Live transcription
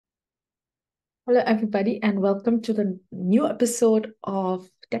Hello, everybody, and welcome to the new episode of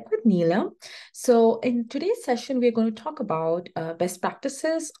Tech with Neela. So, in today's session, we're going to talk about best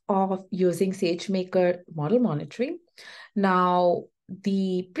practices of using SageMaker model monitoring. Now,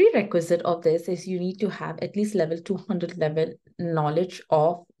 the prerequisite of this is you need to have at least level 200 level knowledge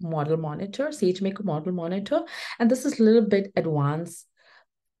of model monitor, SageMaker model monitor, and this is a little bit advanced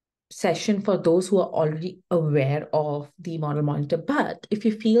session for those who are already aware of the model monitor. But if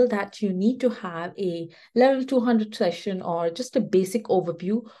you feel that you need to have a level 200 session or just a basic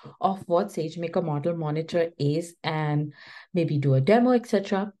overview of what SageMaker model monitor is and maybe do a demo,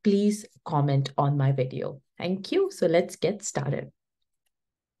 etc., please comment on my video. Thank you. So let's get started.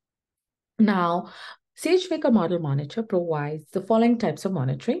 Now, SageMaker model monitor provides the following types of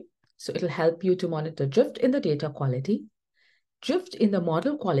monitoring. So it'll help you to monitor drift in the data quality, drift in the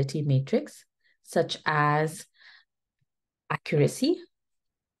model quality matrix, such as accuracy,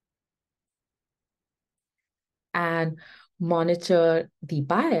 and monitor the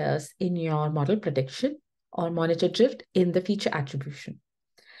bias in your model prediction or monitor drift in the feature attribution.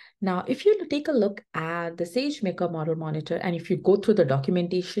 Now, if you take a look at the SageMaker model monitor, and if you go through the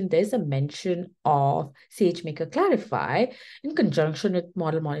documentation, there's a mention of SageMaker Clarify in conjunction with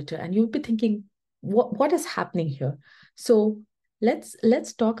model monitor, and you'll be thinking, what is happening here? So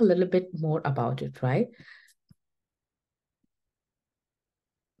let's talk a little bit more about it, right?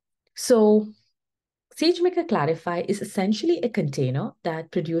 So SageMaker Clarify is essentially a container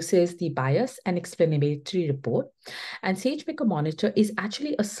that produces the bias and explanatory report. And SageMaker Monitor is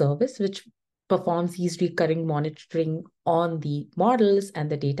actually a service which performs these recurring monitoring on the models and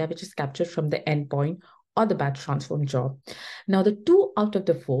the data which is captured from the endpoint or the batch transform job. Now, the 2 out of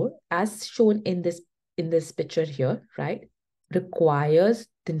the 4, as shown in this picture here, right, requires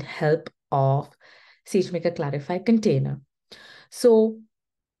the help of SageMaker Clarify container. So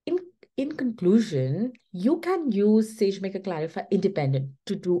in conclusion, you can use SageMaker Clarify independent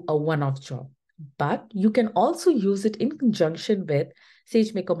to do a one-off job, but you can also use it in conjunction with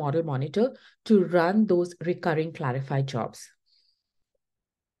SageMaker Model Monitor to run those recurring Clarify jobs.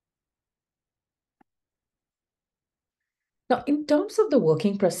 Now, in terms of the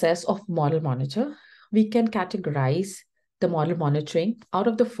working process of Model Monitor, we can categorize the model monitoring out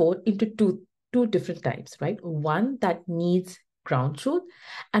of the 4 into two different types, right? One that needs ground truth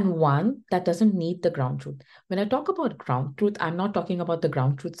and one that doesn't need the ground truth. When I talk about ground truth, I'm not talking about the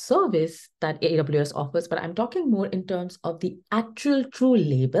ground truth service that AWS offers, but I'm talking more in terms of the actual true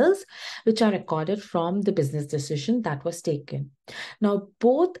labels which are recorded from the business decision that was taken. Now,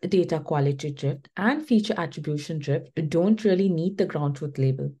 both data quality drift and feature attribution drift don't really need the ground truth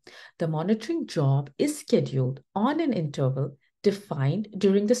label. The monitoring job is scheduled on an interval defined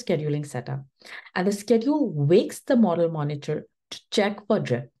during the scheduling setup, and the schedule wakes the model monitor to check for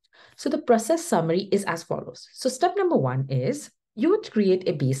drift. So the process summary is as follows. So step number 1 is you would create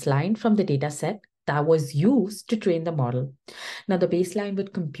a baseline from the data set that was used to train the model. Now the baseline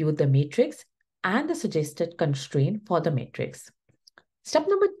would compute the matrix and the suggested constraint for the matrix. Step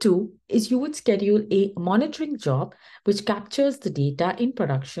number 2 is you would schedule a monitoring job which captures the data in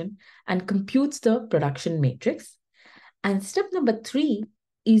production and computes the production matrix. And step number 3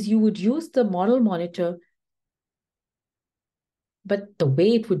 is you would use the model monitor, but the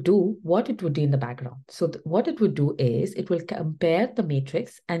way it would do, what it would do in the background. So what it would do is it will compare the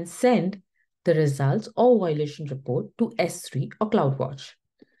matrix and send the results or violation report to S3 or CloudWatch.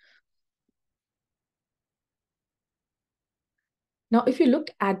 Now, if you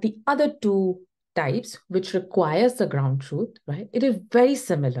look at the other 2 types, which requires the ground truth, right, it is very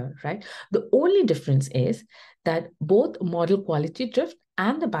similar, right? The only difference is that both model quality drift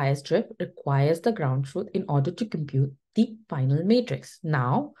and the bias drift requires the ground truth in order to compute the final matrix.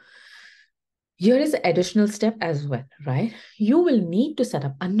 Now, here is an additional step as well, right? You will need to set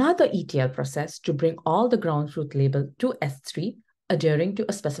up another ETL process to bring all the ground truth label to S3, adhering to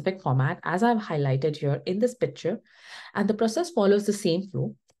a specific format, as I've highlighted here in this picture. And the process follows the same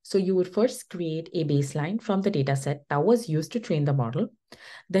flow. So you would first create a baseline from the dataset that was used to train the model.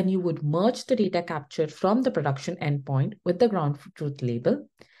 Then you would merge the data captured from the production endpoint with the ground truth label.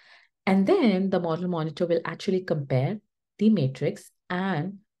 And then the model monitor will actually compare the matrix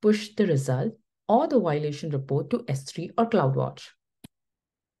and push the result or the violation report to S3 or CloudWatch.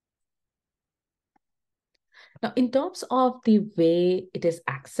 Now, in terms of the way it is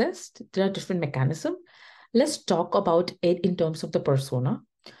accessed, there are different mechanisms. Let's talk about it in terms of the persona.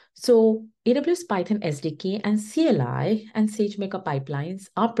 So AWS Python SDK and CLI and SageMaker pipelines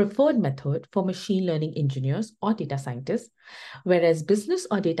are preferred method for machine learning engineers or data scientists, whereas business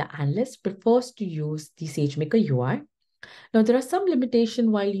or data analysts prefers to use the SageMaker UI. Now, there are some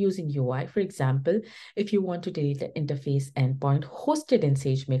limitation while using UI. For example, if you want to delete an interface endpoint hosted in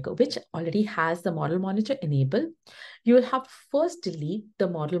SageMaker, which already has the model monitor enabled, you will have to first delete the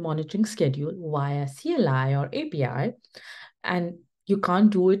model monitoring schedule via CLI or API, and you can't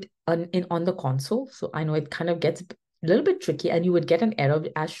do it on the console. So I know it kind of gets a little bit tricky, and you would get an error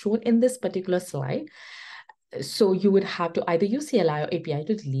as shown in this particular slide. So you would have to either use CLI or API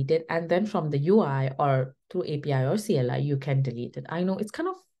to delete it, and then from the UI or through API or CLI, you can delete it. I know it's kind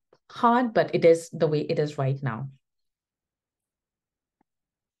of hard, but it is the way it is right now.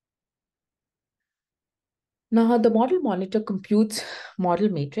 Now, the model monitor computes model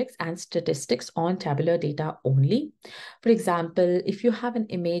matrix and statistics on tabular data only. For example, if you have an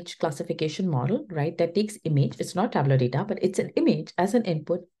image classification model, right, that takes image, it's not tabular data, but it's an image as an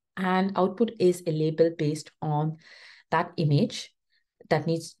input, and output is a label based on that image. That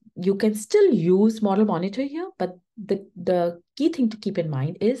needs, you can still use model monitor here, but the key thing to keep in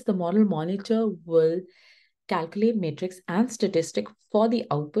mind is the model monitor will calculate matrix and statistic for the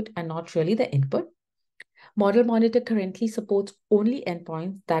output and not really the input. Model Monitor currently supports only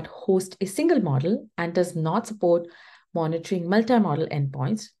endpoints that host a single model and does not support monitoring multi-model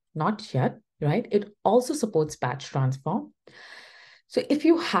endpoints, not yet, right? It also supports batch transform. So if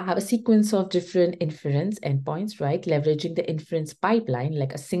you have a sequence of different inference endpoints, right, leveraging the inference pipeline,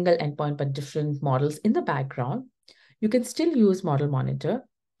 like a single endpoint but different models in the background, you can still use Model Monitor,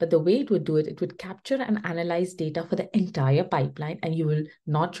 but the way it would do it, it would capture and analyze data for the entire pipeline, and you will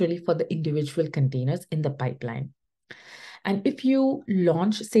not really for the individual containers in the pipeline. And if you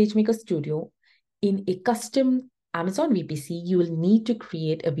launch SageMaker Studio in a custom Amazon VPC, you will need to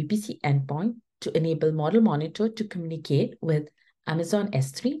create a VPC endpoint to enable Model Monitor to communicate with Amazon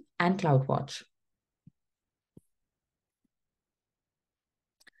S3 and CloudWatch.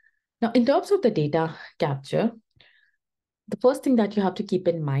 Now, in terms of the data capture, the first thing that you have to keep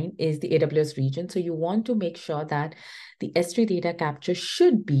in mind is the AWS region. So you want to make sure that the S3 data capture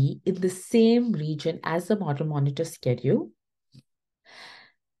should be in the same region as the model monitor schedule.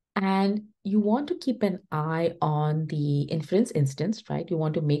 And you want to keep an eye on the inference instance, right? You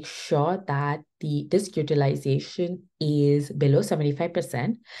want to make sure that the disk utilization is below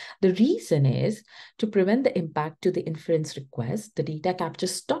 75%. The reason is to prevent the impact to the inference request. The data capture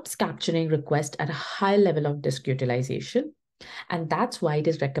stops capturing requests at a high level of disk utilization. And that's why it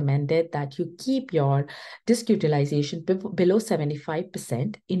is recommended that you keep your disk utilization below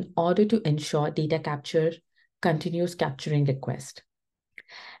 75% in order to ensure data capture continues capturing request.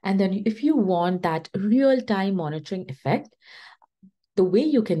 And then if you want that real-time monitoring effect, the way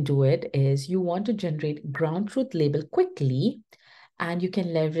you can do it is you want to generate ground truth label quickly, and you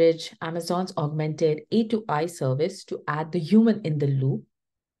can leverage Amazon's augmented A to I service to add the human in the loop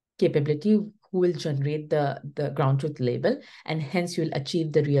capability who will generate the ground truth label, and hence you'll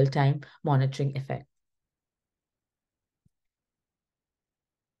achieve the real-time monitoring effect.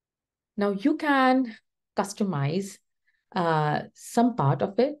 Now you can customize some part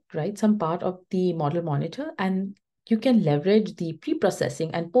of it, right? Some part of the model monitor, and you can leverage the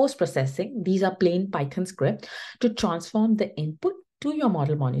pre-processing and post-processing. These are plain Python script to transform the input to your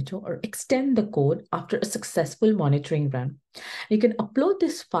model monitor or extend the code after a successful monitoring run. You can upload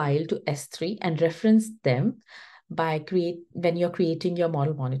this file to S3 and reference them when you're creating your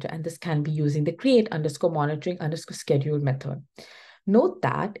model monitor, and this can be using the create_monitoring_schedule method. Note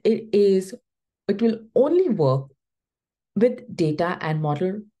that it will only work with data and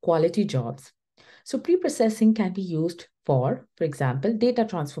model quality jobs. So pre-processing can be used for example, data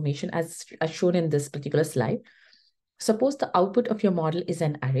transformation as shown in this particular slide. Suppose the output of your model is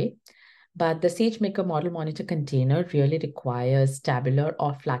an array, but the SageMaker model monitor container really requires tabular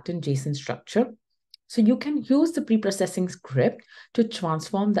or flattened JSON structure. So you can use the pre-processing script to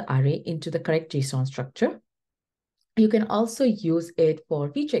transform the array into the correct JSON structure. You can also use it for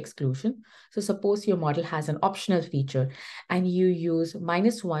feature exclusion. So suppose your model has an optional feature and you use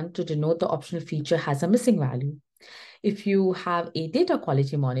 -1 to denote the optional feature has a missing value. If you have a data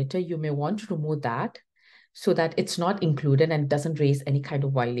quality monitor, you may want to remove that so that it's not included and doesn't raise any kind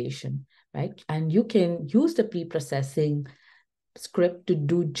of violation, right? And you can use the pre-processing script to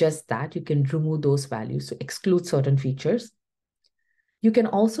do just that. You can remove those values, so exclude certain features. You can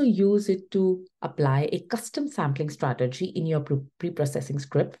also use it to apply a custom sampling strategy in your pre-processing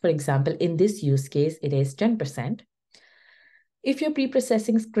script. For example, in this use case, it is 10%. If your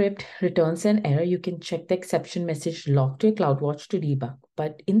pre-processing script returns an error, you can check the exception message log to your CloudWatch to debug.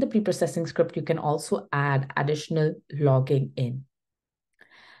 But in the pre-processing script, you can also add additional logging in.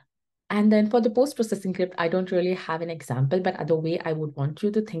 And then for the post-processing script, I don't really have an example, but the way I would want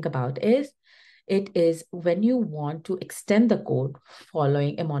you to think about is It is when you want to extend the code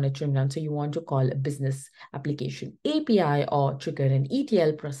following a monitoring run. So you want to call a business application API or trigger an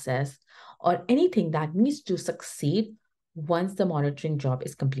ETL process or anything that needs to succeed once the monitoring job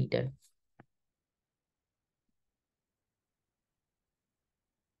is completed.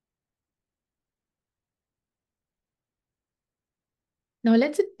 Now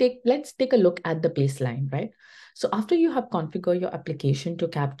let's take a look at the baseline, right? So after you have configured your application to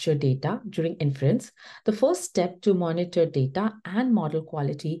capture data during inference, the first step to monitor data and model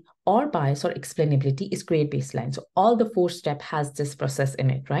quality or bias or explainability is create baseline. So all the four step has this process in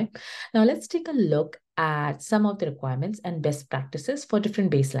it, right? Now let's take a look at some of the requirements and best practices for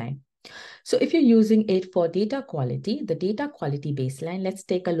different baseline. So if you're using it for data quality, the data quality baseline, let's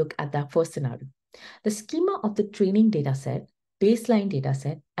take a look at that first scenario. The schema of the training dataset, baseline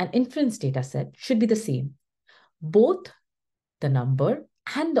dataset, and inference dataset should be the same, both the number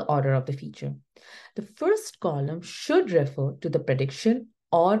and the order of the feature. The first column should refer to the prediction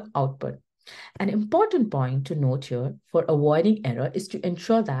or output. An important point to note here for avoiding error is to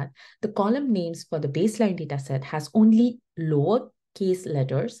ensure that the column names for the baseline dataset has only lowercase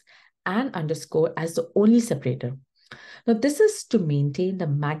letters and underscore as the only separator. Now, this is to maintain the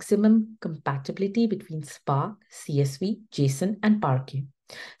maximum compatibility between Spark, CSV, JSON, and Parquet.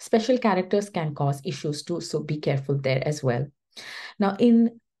 Special characters can cause issues too, so be careful there as well. Now,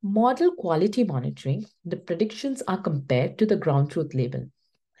 in model quality monitoring, the predictions are compared to the ground truth label.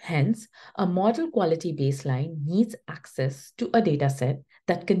 Hence, a model quality baseline needs access to a dataset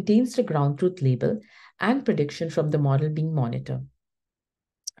that contains the ground truth label and prediction from the model being monitored.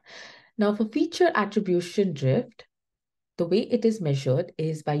 Now, for feature attribution drift, the way it is measured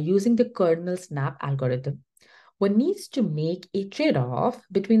is by using the kernel snap algorithm. One needs to make a trade-off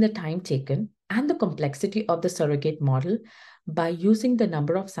between the time taken and the complexity of the surrogate model by using the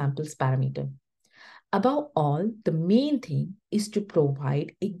number of samples parameter. Above all, the main thing is to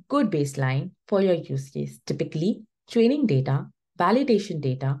provide a good baseline for your use case, typically training data, validation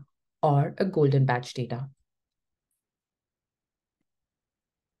data, or a golden batch data.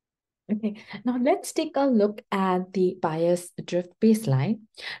 Okay, now let's take a look at the bias drift baseline,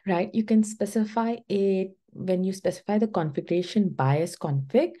 right? You can specify it when you specify the configuration bias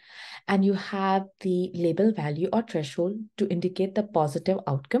config, and you have the label value or threshold to indicate the positive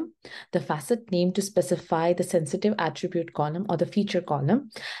outcome, the facet name to specify the sensitive attribute column or the feature column,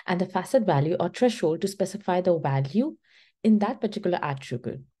 and the facet value or threshold to specify the value in that particular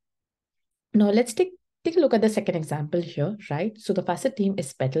attribute. Now let's take a look at the second example here, right? So the facet name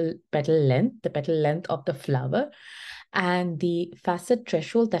is petal length, the petal length of the flower, and the facet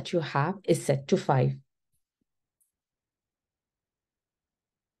threshold that you have is set to 5.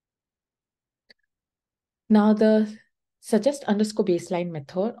 Now the suggest underscore baseline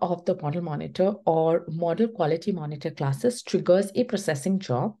method of the model monitor or model quality monitor classes triggers a processing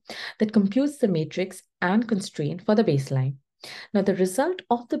job that computes the matrix and constraint for the baseline. Now, the result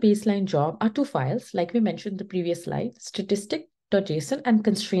of the baseline job are two files, like we mentioned in the previous slide, statistic.json and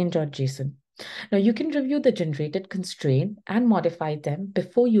constraint.json. Now, you can review the generated constraint and modify them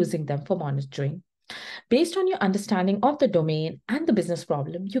before using them for monitoring. Based on your understanding of the domain and the business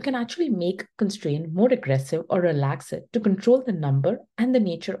problem, you can actually make constraint more aggressive or relax it to control the number and the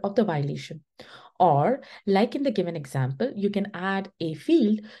nature of the violation. Or, like in the given example, you can add a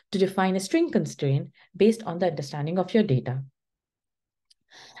field to define a string constraint based on the understanding of your data.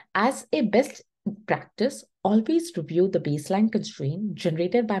 As a best practice, always review the baseline constraint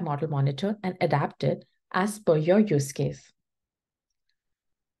generated by Model Monitor and adapt it as per your use case.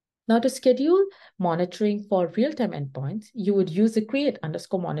 Now, to schedule monitoring for real-time endpoints, you would use the create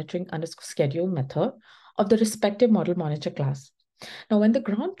underscore monitoring underscore schedule method of the respective Model Monitor class. Now, when the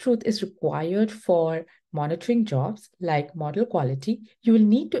ground truth is required for monitoring jobs like model quality, you will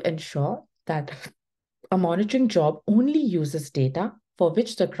need to ensure that a monitoring job only uses data for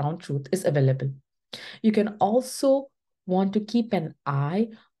which the ground truth is available. You can also want to keep an eye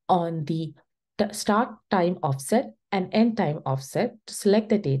on the start time offset and end time offset to select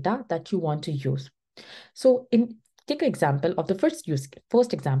the data that you want to use. So take an example of the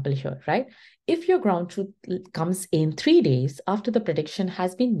first example here, right? If your ground truth comes in 3 days after the prediction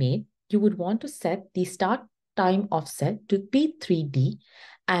has been made, you would want to set the start time offset to P3D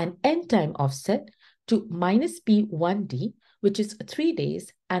and end time offset to minus P1D, which is 3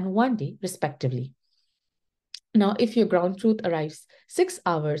 days and 1 day respectively. Now, if your ground truth arrives 6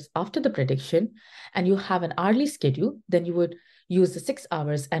 hours after the prediction and you have an hourly schedule, then you would use the 6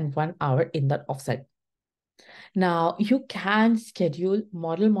 hours and 1 hour in that offset. Now, you can schedule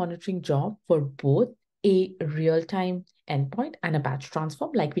model monitoring job for both a real-time endpoint and a batch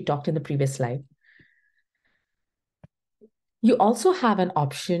transform, like we talked in the previous slide. You also have an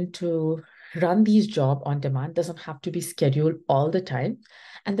option to run these job on demand. Doesn't have to be scheduled all the time.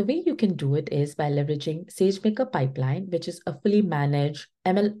 And the way you can do it is by leveraging SageMaker Pipeline, which is a fully managed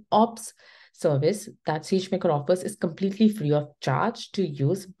ML ops service that SageMaker offers, is completely free of charge to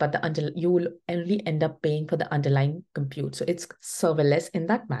use, but you will only end up paying for the underlying compute. So it's serverless in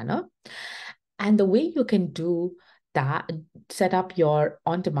that manner. And the way you can do that, set up your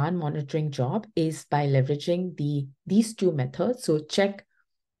on-demand monitoring job, is by leveraging these two methods. So check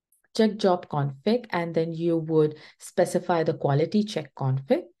job config, and then you would specify the quality check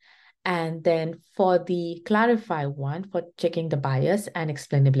config. And then for the clarify one, for checking the bias and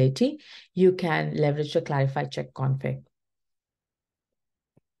explainability, you can leverage the clarify check config.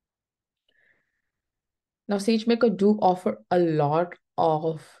 Now, SageMaker do offer a lot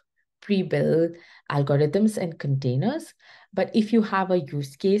of pre-built algorithms and containers, but if you have a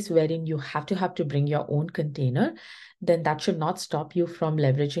use case wherein you have to bring your own container, then that should not stop you from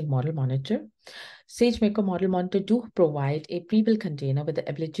leveraging Model Monitor. SageMaker Model Monitor do provide a pre-built container with the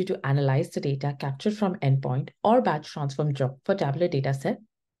ability to analyze the data captured from endpoint or batch transform job for tabular dataset.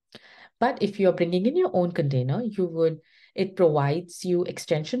 But if you're bringing in your own container, it provides you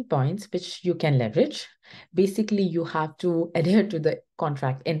extension points, which you can leverage. Basically, you have to adhere to the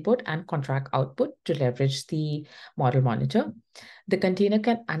contract input and contract output to leverage the model monitor. The container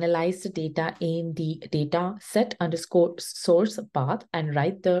can analyze the data in the data set underscore source path and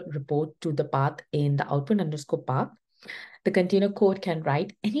write the report to the path in the output underscore path. The container code can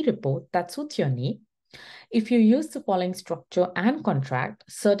write any report that suits your need. If you use the following structure and contract,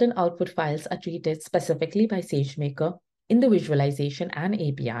 certain output files are treated specifically by SageMaker in the visualization and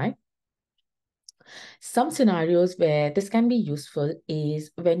API. Some scenarios where this can be useful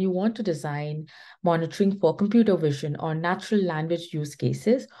is when you want to design monitoring for computer vision or natural language use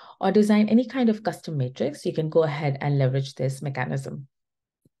cases, or design any kind of custom matrix, you can go ahead and leverage this mechanism.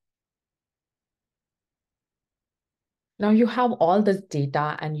 Now you have all this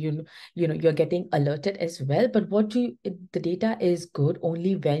data and you're getting alerted as well, but the data is good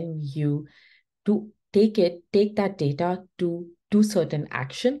only when you take that data to do certain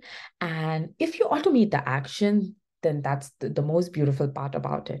action. And if you automate the action, then that's the most beautiful part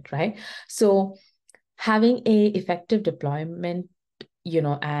about it, right? So having a effective deployment,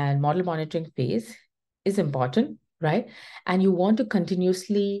 and model monitoring phase is important, right? And you want to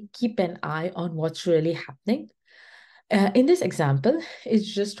continuously keep an eye on what's really happening. In this example,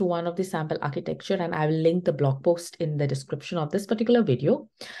 it's just one of the sample architecture, and I will link the blog post in the description of this particular video.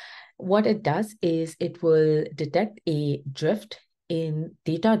 What it does is it will detect a drift in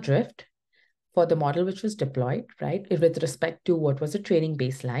data drift for the model which was deployed, right, with respect to what was the training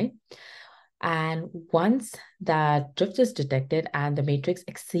baseline. And once that drift is detected and the matrix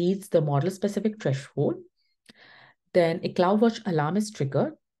exceeds the model-specific threshold, then a CloudWatch alarm is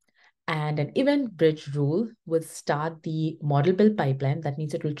triggered, and an event bridge rule will start the model build pipeline. That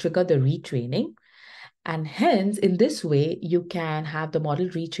means it will trigger the retraining. And hence, in this way, you can have the model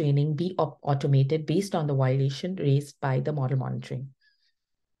retraining be automated based on the violation raised by the model monitoring.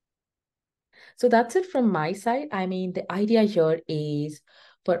 So that's it from my side. I mean, the idea here is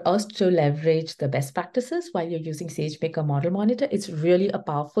for us to leverage the best practices while you're using SageMaker Model Monitor. It's really a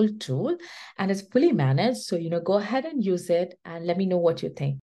powerful tool and it's fully managed. So, go ahead and use it and let me know what you think.